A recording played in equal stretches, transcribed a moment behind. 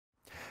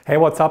Hey,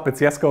 what's up?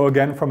 It's Jesko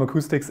again from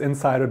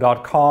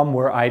AcousticsInsider.com,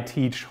 where I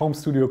teach home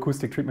studio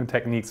acoustic treatment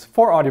techniques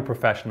for audio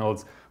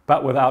professionals,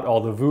 but without all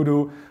the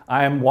voodoo.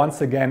 I am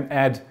once again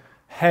at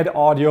HEDD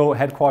Audio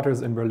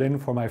headquarters in Berlin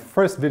for my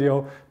first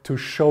video to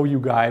show you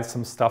guys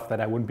some stuff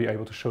that I wouldn't be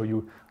able to show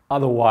you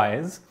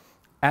otherwise.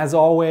 As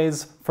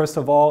always, first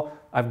of all,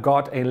 I've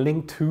got a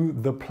link to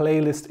the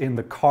playlist in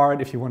the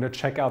card if you want to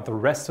check out the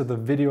rest of the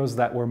videos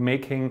that we're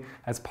making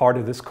as part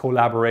of this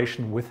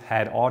collaboration with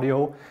HEDD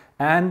Audio.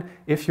 And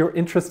if you're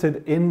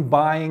interested in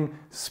buying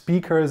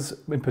speakers,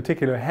 in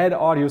particular HEDD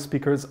Audio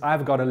speakers,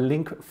 I've got a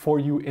link for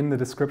you in the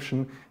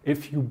description.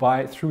 If you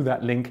buy through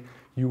that link,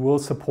 you will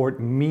support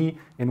me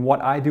in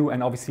what I do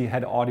and obviously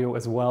HEDD Audio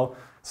as well.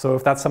 So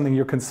if that's something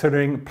you're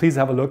considering, please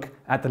have a look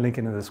at the link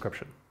in the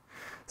description.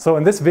 So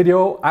in this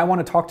video, I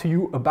want to talk to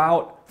you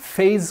about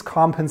phase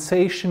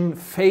compensation,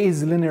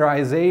 phase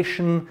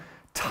linearization,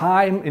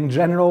 time in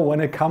general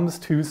when it comes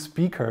to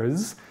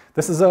speakers.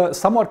 This is a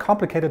somewhat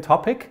complicated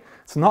topic.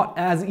 It's not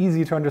as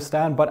easy to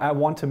understand, but I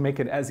want to make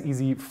it as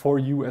easy for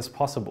you as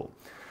possible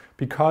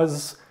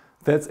because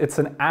it's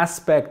an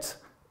aspect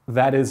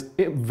that is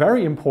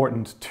very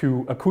important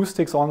to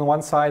acoustics on the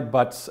one side,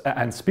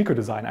 and speaker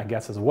design, I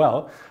guess, as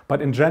well,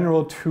 but in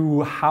general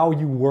to how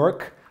you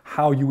work,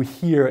 how you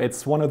hear.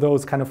 It's one of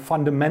those kind of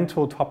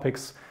fundamental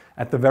topics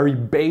at the very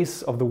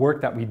base of the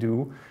work that we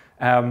do,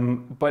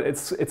 but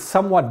it's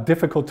somewhat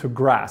difficult to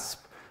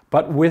grasp.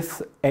 But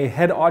with a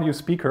HEDD Audio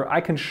speaker,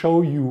 I can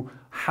show you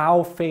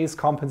how phase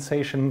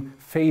compensation,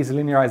 phase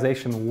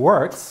linearization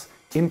works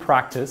in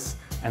practice,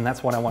 and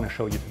that's what I want to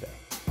show you today.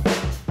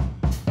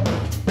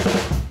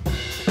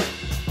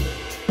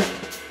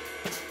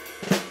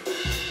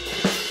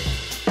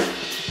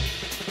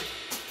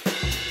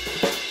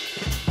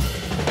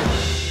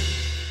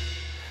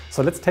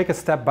 So let's take a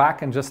step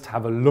back and just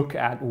have a look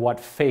at what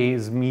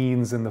phase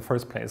means in the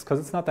first place, because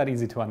it's not that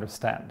easy to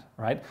understand,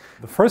 right?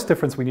 The first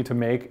difference we need to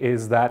make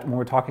is that when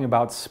we're talking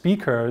about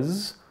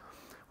speakers,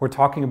 we're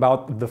talking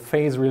about the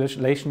phase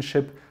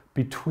relationship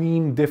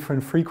between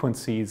different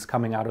frequencies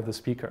coming out of the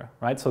speaker,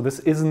 right? So this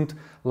isn't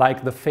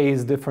like the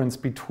phase difference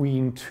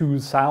between two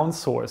sound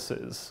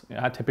sources,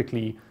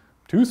 typically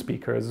two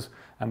speakers,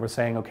 and we're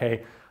saying,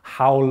 okay,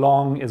 how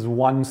long is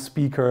one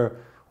speaker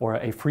or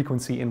a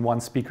frequency in one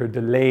speaker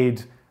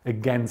delayed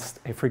against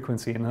a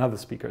frequency in another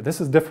speaker.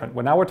 This is different.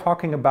 Now we're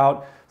talking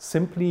about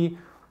simply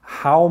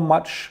how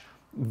much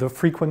the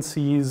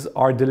frequencies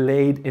are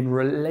delayed in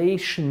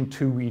relation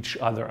to each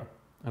other.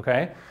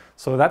 Okay,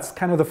 so that's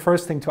kind of the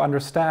first thing to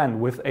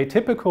understand. With a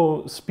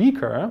typical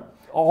speaker,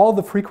 all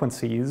the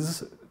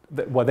frequencies,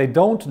 they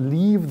don't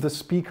leave the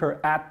speaker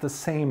at the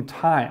same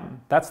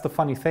time. That's the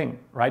funny thing,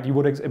 right? You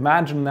would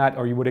imagine that,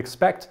 or you would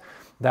expect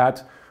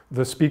that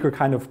the speaker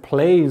kind of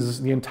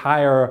plays the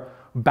entire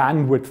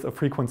bandwidth of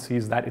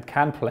frequencies that it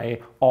can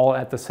play all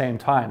at the same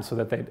time so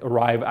that they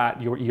arrive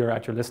at your ear,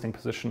 at your listening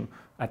position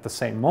at the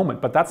same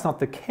moment. But that's not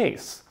the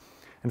case.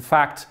 In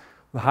fact,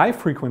 the high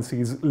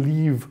frequencies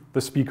leave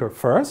the speaker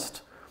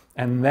first,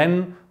 and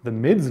then the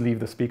mids leave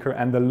the speaker,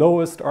 and the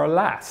lowest are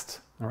last,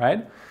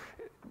 right?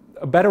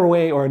 A better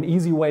way or an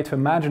easy way to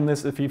imagine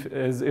this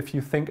is if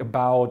you think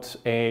about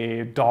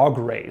a dog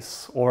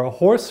race or a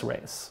horse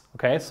race,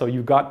 okay? So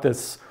you've got the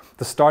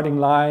starting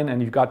line,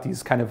 and you've got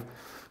these kind of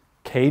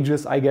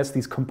cages, I guess,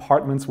 these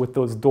compartments with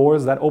those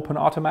doors that open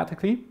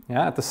automatically,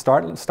 at the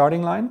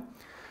starting line.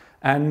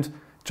 And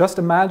just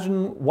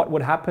imagine what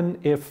would happen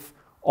if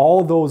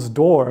all those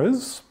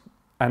doors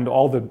and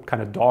all the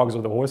kind of dogs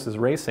or the horses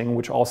racing,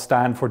 which all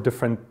stand for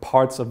different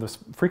parts of the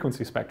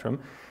frequency spectrum,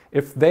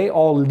 if they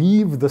all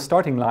leave the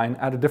starting line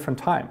at a different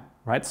time,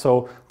 right?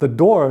 So the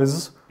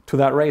doors to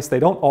that race, they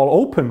don't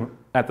all open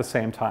at the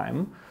same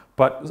time,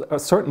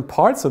 but certain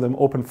parts of them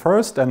open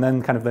first, and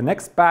then kind of the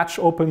next batch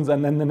opens,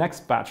 and then the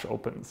next batch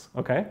opens,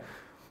 okay?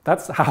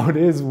 That's how it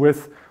is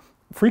with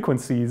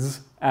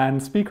frequencies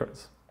and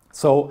speakers.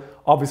 So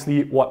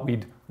obviously what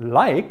we'd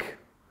like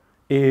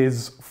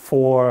is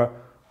for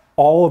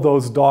all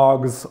those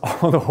dogs,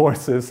 all the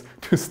horses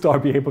to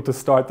be able to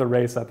start the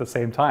race at the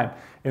same time.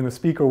 In the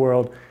speaker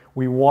world,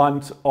 we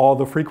want all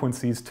the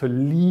frequencies to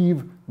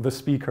leave the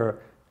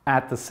speaker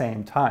at the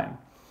same time.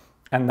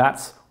 And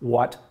that's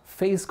what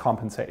phase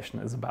compensation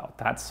is about.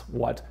 That's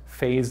what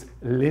phase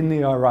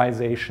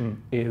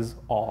linearization is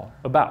all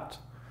about.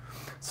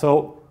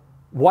 So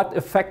what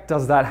effect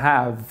does that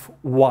have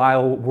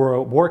while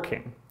we're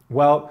working?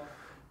 Well,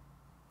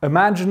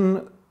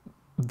 imagine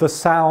the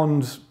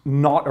sound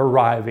not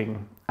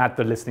arriving at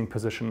the listening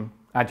position,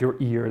 at your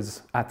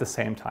ears at the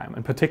same time,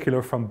 in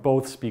particular from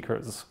both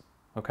speakers,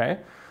 okay?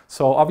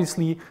 So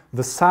obviously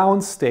the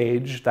sound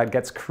stage that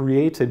gets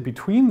created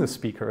between the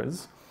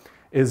speakers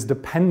is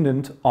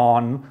dependent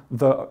on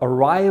the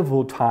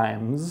arrival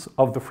times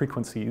of the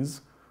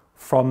frequencies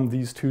from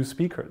these two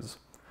speakers.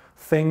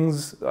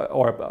 Things,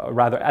 or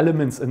rather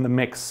elements in the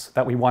mix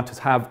that we want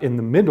to have in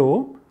the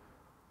middle,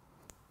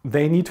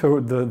 they need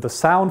to, the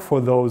sound for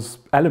those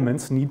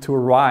elements need to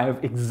arrive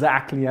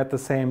exactly at the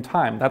same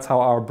time. That's how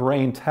our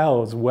brain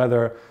tells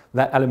whether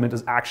that element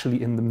is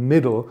actually in the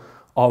middle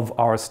of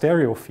our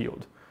stereo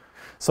field.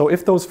 So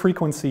if those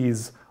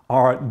frequencies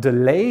are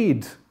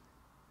delayed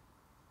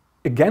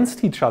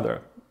against each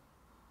other,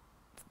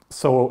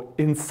 so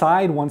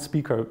inside one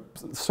speaker,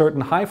 certain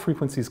high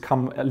frequencies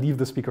leave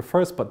the speaker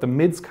first, but the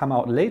mids come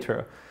out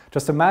later.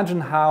 Just imagine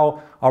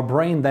how our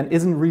brain then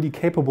isn't really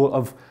capable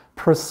of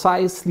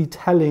precisely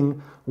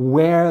telling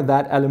where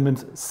that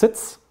element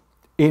sits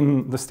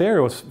in the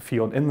stereo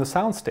field, in the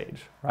sound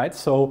stage, right?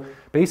 So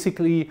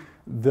basically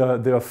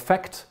the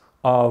effect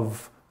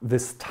of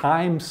this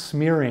time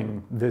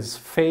smearing, this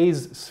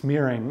phase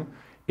smearing,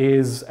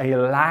 is a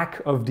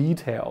lack of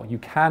detail.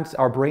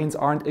 Our brains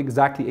aren't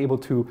exactly able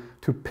to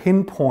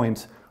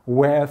pinpoint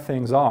where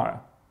things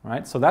are,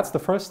 right? So that's the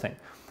first thing.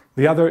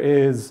 The other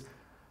is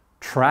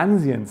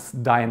transience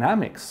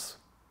dynamics,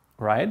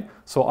 right?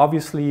 So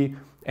obviously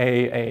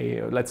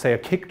let's say a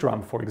kick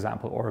drum, for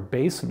example, or a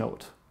bass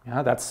note.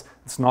 Yeah,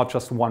 it's not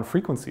just one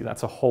frequency,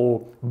 that's a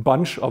whole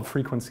bunch of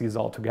frequencies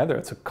altogether.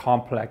 It's a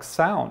complex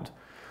sound.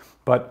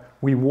 But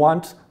we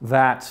want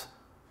that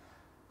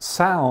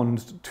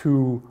sound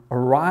to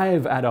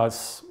arrive at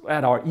us,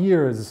 at our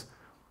ears,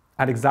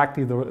 at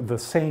exactly the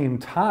same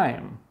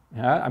time.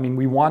 Yeah? I mean,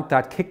 we want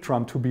that kick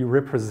drum to be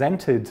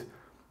represented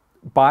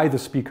by the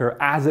speaker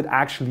as it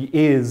actually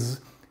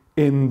is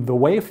in the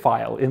wave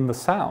file, in the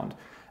sound.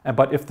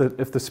 But if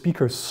the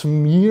speaker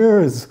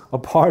smears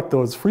apart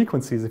those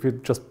frequencies, if you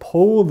just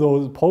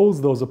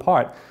pulls those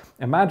apart,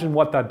 imagine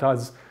what that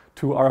does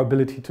to our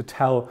ability to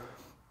tell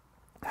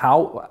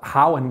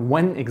how and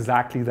when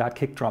exactly that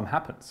kick drum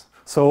happens.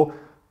 So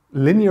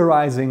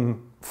linearizing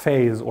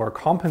phase or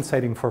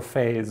compensating for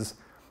phase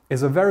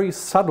is a very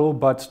subtle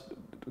but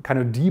kind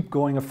of deep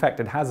going effect.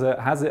 It has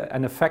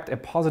an effect, a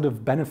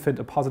positive benefit,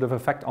 a positive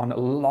effect on a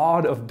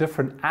lot of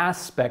different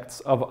aspects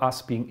of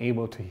us being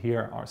able to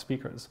hear our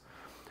speakers.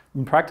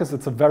 In practice,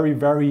 it's a very,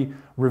 very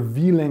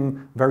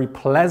revealing, very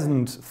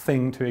pleasant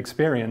thing to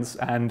experience.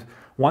 And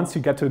once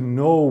you get to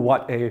know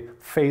what a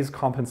phase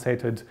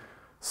compensated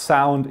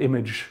sound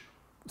image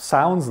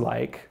sounds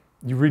like,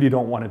 you really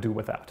don't want to do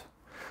without.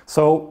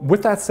 So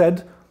with that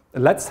said,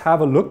 let's have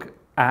a look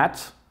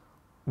at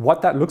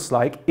what that looks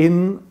like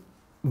in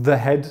the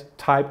HEDD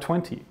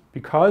Type20,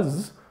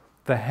 because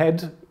the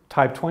HEDD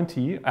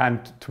Type20,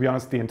 and to be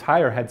honest, the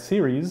entire HEDD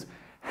series,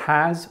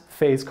 has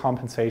phase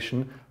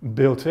compensation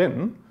built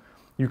in.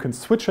 You can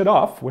switch it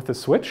off with a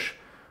switch,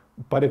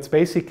 but it's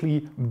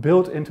basically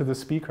built into the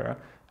speaker.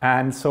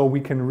 And so we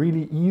can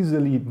really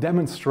easily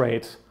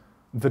demonstrate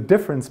the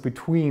difference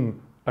between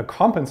a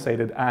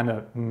compensated and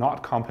a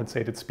not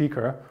compensated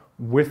speaker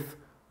with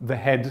the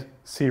HEDD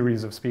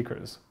series of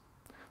speakers.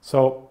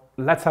 So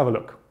let's have a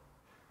look.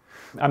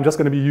 I'm just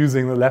going to be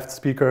using the left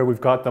speaker.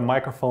 We've got the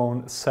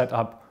microphone set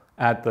up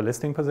at the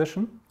listening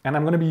position. And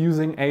I'm going to be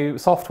using a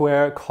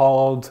software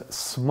called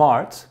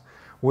Smart,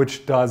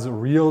 which does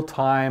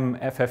real-time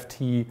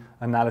FFT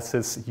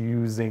analysis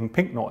using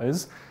pink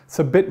noise. It's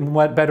a bit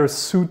better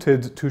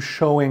suited to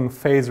showing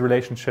phase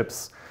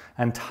relationships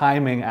and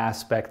timing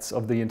aspects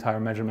of the entire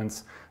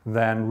measurements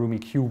than Rumi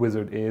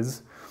QWizard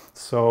is.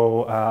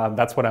 So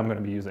that's what I'm going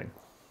to be using.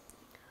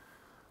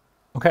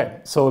 Okay,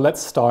 so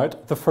let's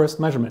start the first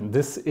measurement.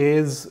 This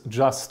is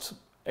just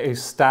a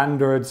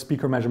standard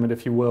speaker measurement,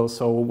 if you will,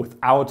 so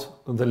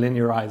without the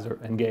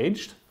linearizer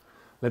engaged.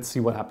 Let's see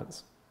what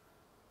happens.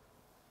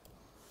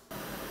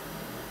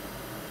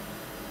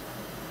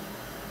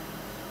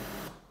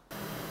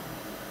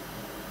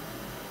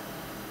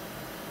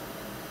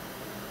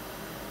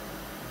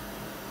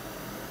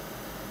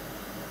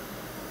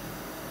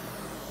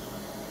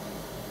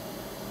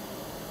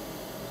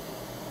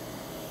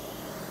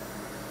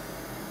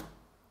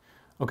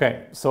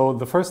 Okay, so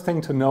the first thing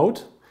to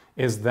note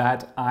is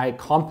that I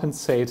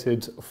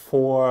compensated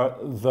for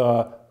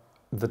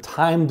the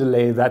time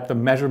delay that the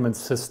measurement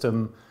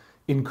system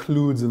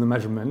includes in the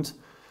measurement.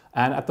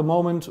 And at the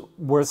moment,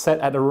 we're set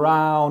at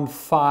around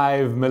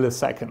 5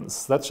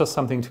 milliseconds. That's just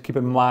something to keep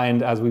in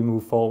mind as we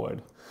move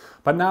forward.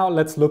 But now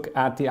let's look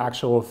at the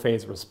actual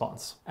phase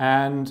response.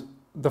 And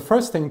the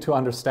first thing to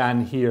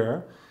understand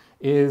here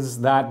is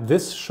that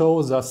this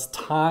shows us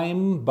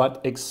time, but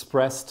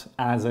expressed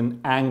as an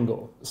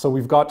angle. So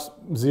we've got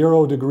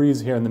 0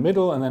 degrees here in the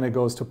middle, and then it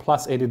goes to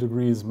plus 80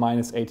 degrees,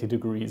 minus 80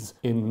 degrees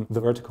in the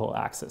vertical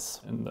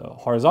axis. In the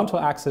horizontal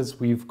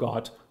axis, we've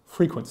got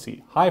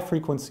frequency, high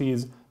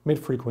frequencies, mid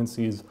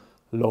frequencies,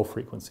 low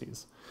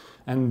frequencies.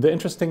 And the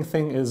interesting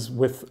thing is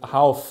with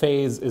how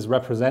phase is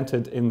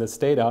represented in this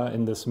data,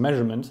 in this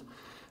measurement,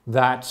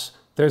 that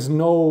there's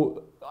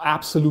no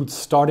absolute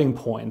starting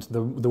point.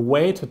 The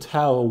way to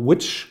tell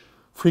which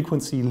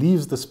frequency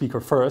leaves the speaker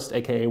first,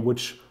 aka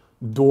which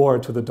door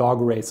to the dog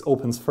race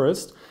opens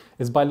first,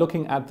 is by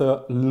looking at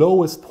the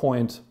lowest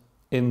point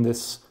in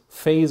this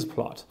phase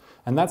plot.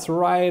 And that's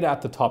right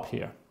at the top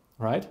here,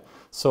 right?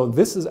 So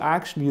this is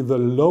actually the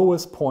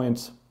lowest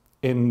point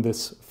in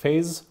this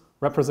phase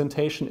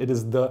representation. It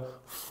is the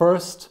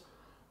first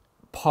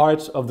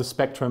part of the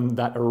spectrum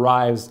that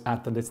arrives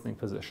at the listening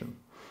position.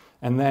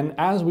 And then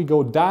as we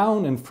go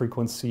down in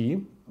frequency,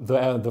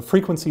 the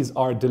frequencies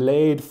are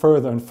delayed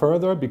further and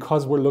further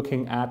because we're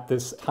looking at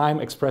this time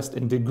expressed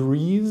in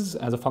degrees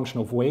as a function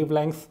of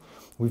wavelength.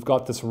 We've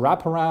got this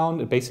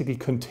wraparound, it basically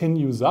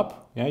continues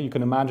up. Yeah, you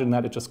can imagine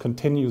that it just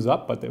continues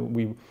up, but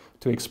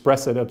to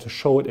express it or to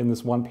show it in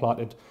this one plot,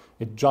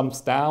 it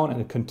jumps down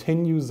and it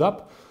continues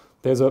up.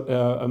 There's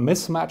a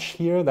mismatch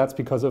here. That's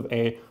because of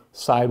a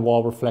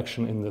sidewall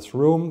reflection in this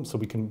room. So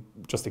we can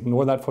just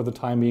ignore that for the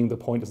time being. The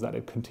point is that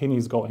it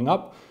continues going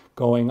up,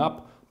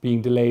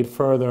 being delayed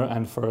further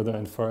and further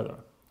and further.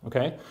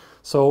 Okay?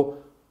 So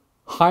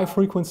high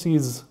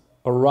frequencies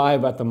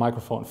arrive at the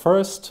microphone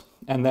first,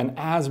 and then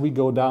as we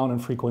go down in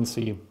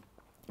frequency,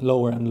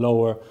 lower and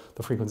lower,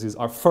 the frequencies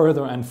are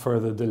further and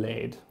further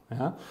delayed.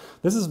 Yeah?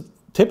 This is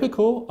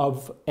typical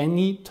of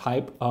any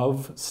type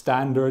of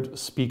standard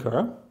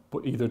speaker,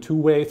 either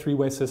two-way,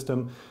 three-way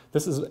system.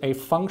 This is a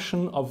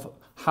function of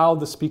how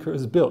the speaker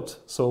is built.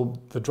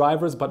 So the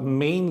drivers, but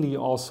mainly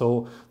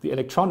also the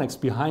electronics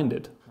behind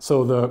it.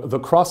 So the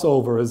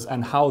crossovers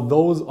and how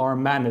those are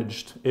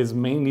managed is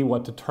mainly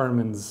what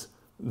determines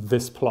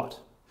this plot.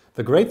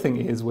 The great thing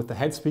is with the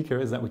head speaker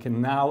is that we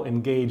can now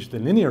engage the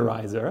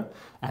linearizer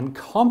and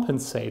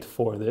compensate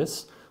for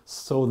this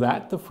so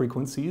that the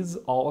frequencies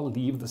all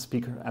leave the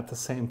speaker at the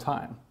same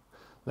time.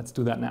 Let's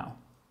do that now.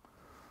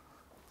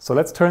 So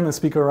let's turn the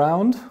speaker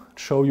around,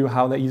 show you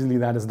how easily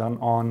that is done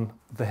on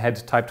the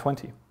HEDD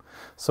Type20.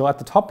 So at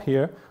the top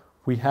here,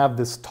 we have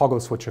this toggle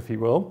switch, if you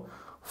will,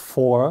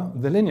 for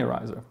the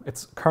linearizer.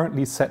 It's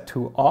currently set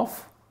to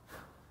off,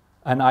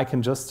 and I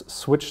can just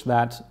switch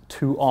that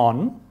to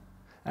on,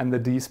 and the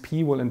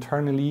DSP will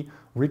internally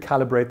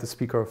recalibrate the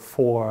speaker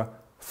for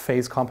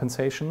phase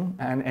compensation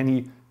and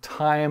any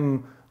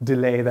time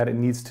delay that it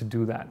needs to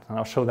do that. And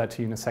I'll show that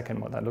to you in a second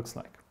what that looks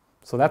like.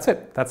 So that's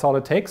it. That's all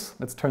it takes.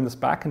 Let's turn this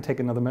back and take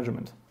another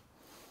measurement.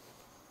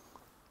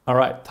 All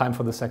right, time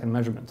for the second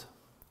measurement.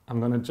 I'm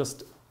going to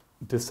just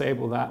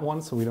disable that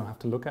one so we don't have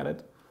to look at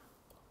it.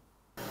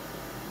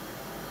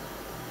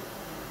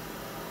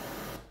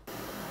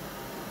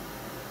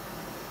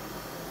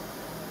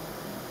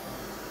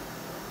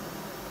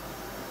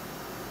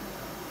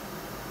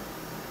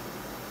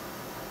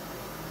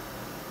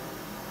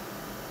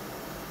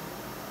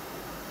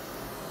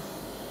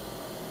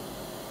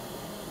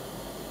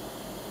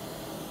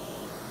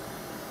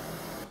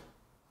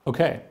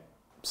 Okay,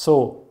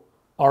 so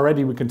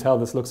already we can tell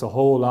this looks a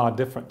whole lot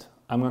different.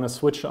 I'm going to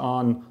switch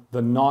on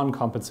the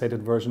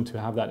non-compensated version to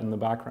have that in the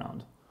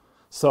background.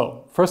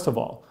 So first of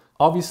all,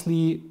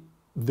 obviously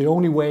the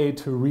only way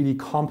to really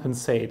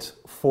compensate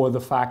for the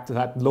fact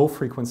that low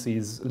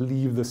frequencies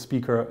leave the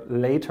speaker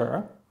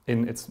later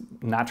in its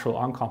natural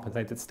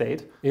uncompensated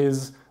state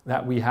is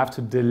that we have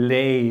to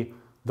delay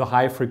the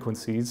high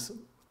frequencies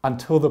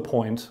until the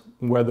point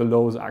where the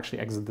lows actually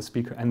exit the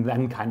speaker and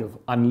then kind of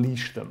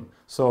unleash them.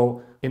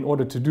 So in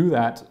order to do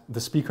that,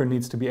 the speaker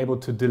needs to be able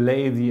to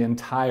delay the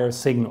entire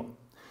signal.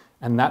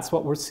 And that's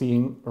what we're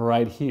seeing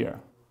right here.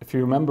 If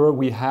you remember,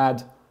 we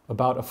had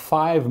about a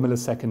 5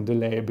 millisecond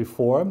delay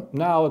before.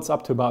 Now it's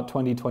up to about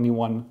 20,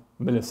 21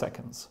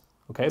 milliseconds.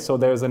 Okay, so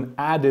there's an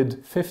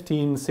added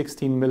 15,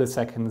 16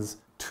 milliseconds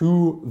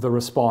to the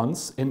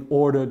response in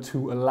order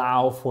to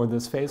allow for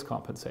this phase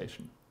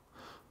compensation.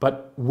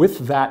 But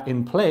with that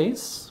in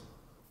place,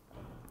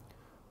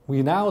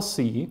 we now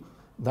see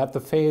that the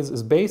phase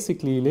is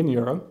basically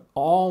linear,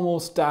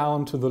 almost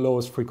down to the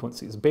lowest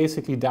frequencies,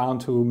 basically down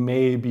to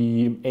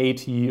maybe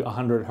 80,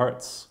 100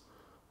 hertz,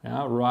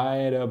 yeah,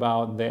 right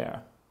about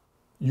there.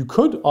 You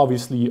could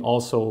obviously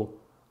also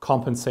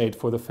compensate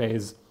for the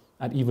phase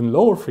at even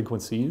lower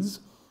frequencies,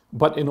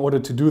 but in order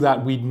to do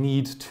that, we'd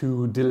need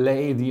to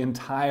delay the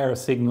entire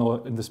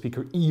signal in the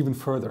speaker even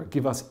further,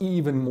 give us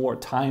even more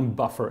time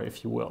buffer,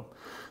 if you will.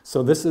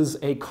 So this is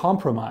a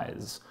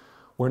compromise.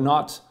 We're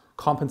not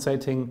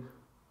compensating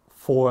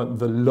for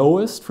the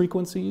lowest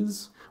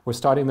frequencies. We're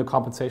starting the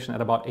compensation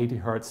at about 80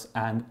 hertz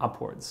and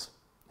upwards.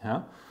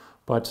 Yeah?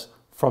 But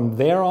from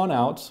there on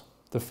out,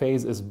 the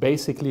phase is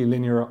basically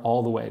linear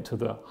all the way to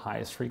the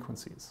highest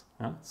frequencies.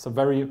 Yeah? It's a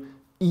very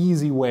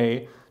easy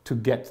way to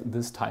get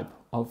this type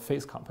of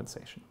phase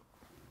compensation.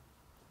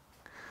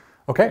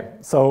 Okay,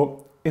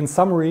 so in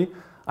summary,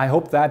 I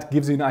hope that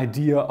gives you an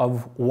idea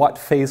of what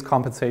phase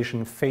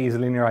compensation, phase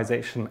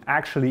linearization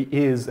actually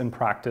is in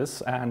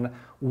practice and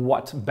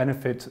what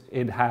benefit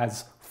it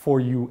has for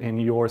you in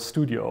your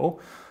studio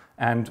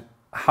and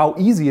how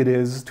easy it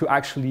is to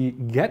actually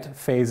get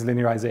phase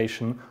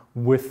linearization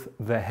with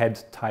the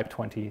HEDD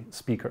Type20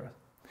 speaker.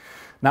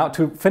 Now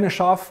to finish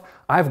off,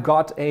 I've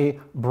got a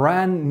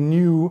brand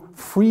new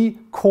free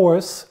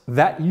course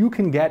that you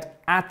can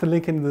get at the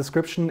link in the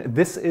description.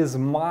 This is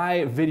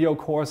my video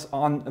course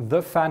on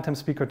the Phantom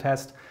speaker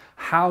test,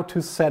 how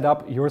to set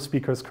up your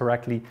speakers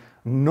correctly,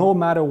 no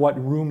matter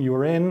what room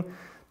you're in.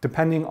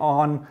 Depending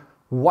on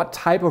what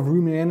type of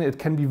room you're in, it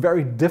can be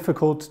very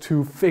difficult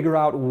to figure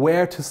out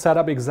where to set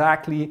up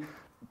exactly.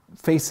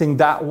 facing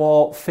that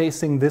wall,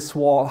 facing this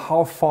wall,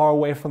 how far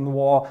away from the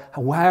wall,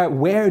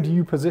 where do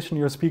you position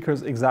your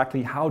speakers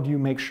exactly, how do you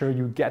make sure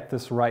you get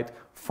this right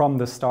from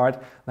the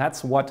start.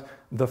 That's what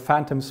the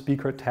phantom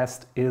speaker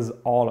test is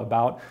all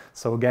about.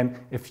 So again,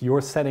 if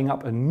you're setting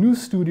up a new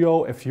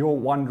studio, if you're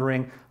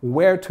wondering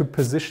where to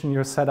position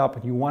your setup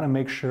and you want to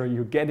make sure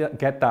you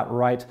get that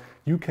right,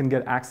 you can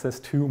get access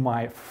to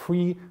my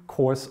free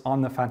course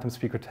on the phantom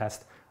speaker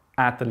test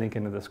at the link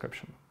in the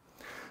description.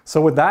 So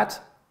with that,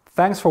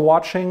 thanks for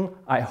watching.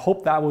 I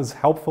hope that was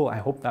helpful. I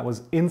hope that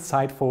was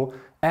insightful.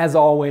 As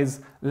always,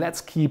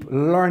 let's keep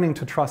learning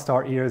to trust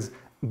our ears,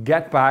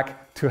 get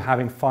back to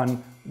having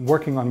fun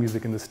working on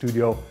music in the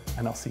studio,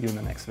 and I'll see you in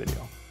the next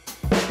video.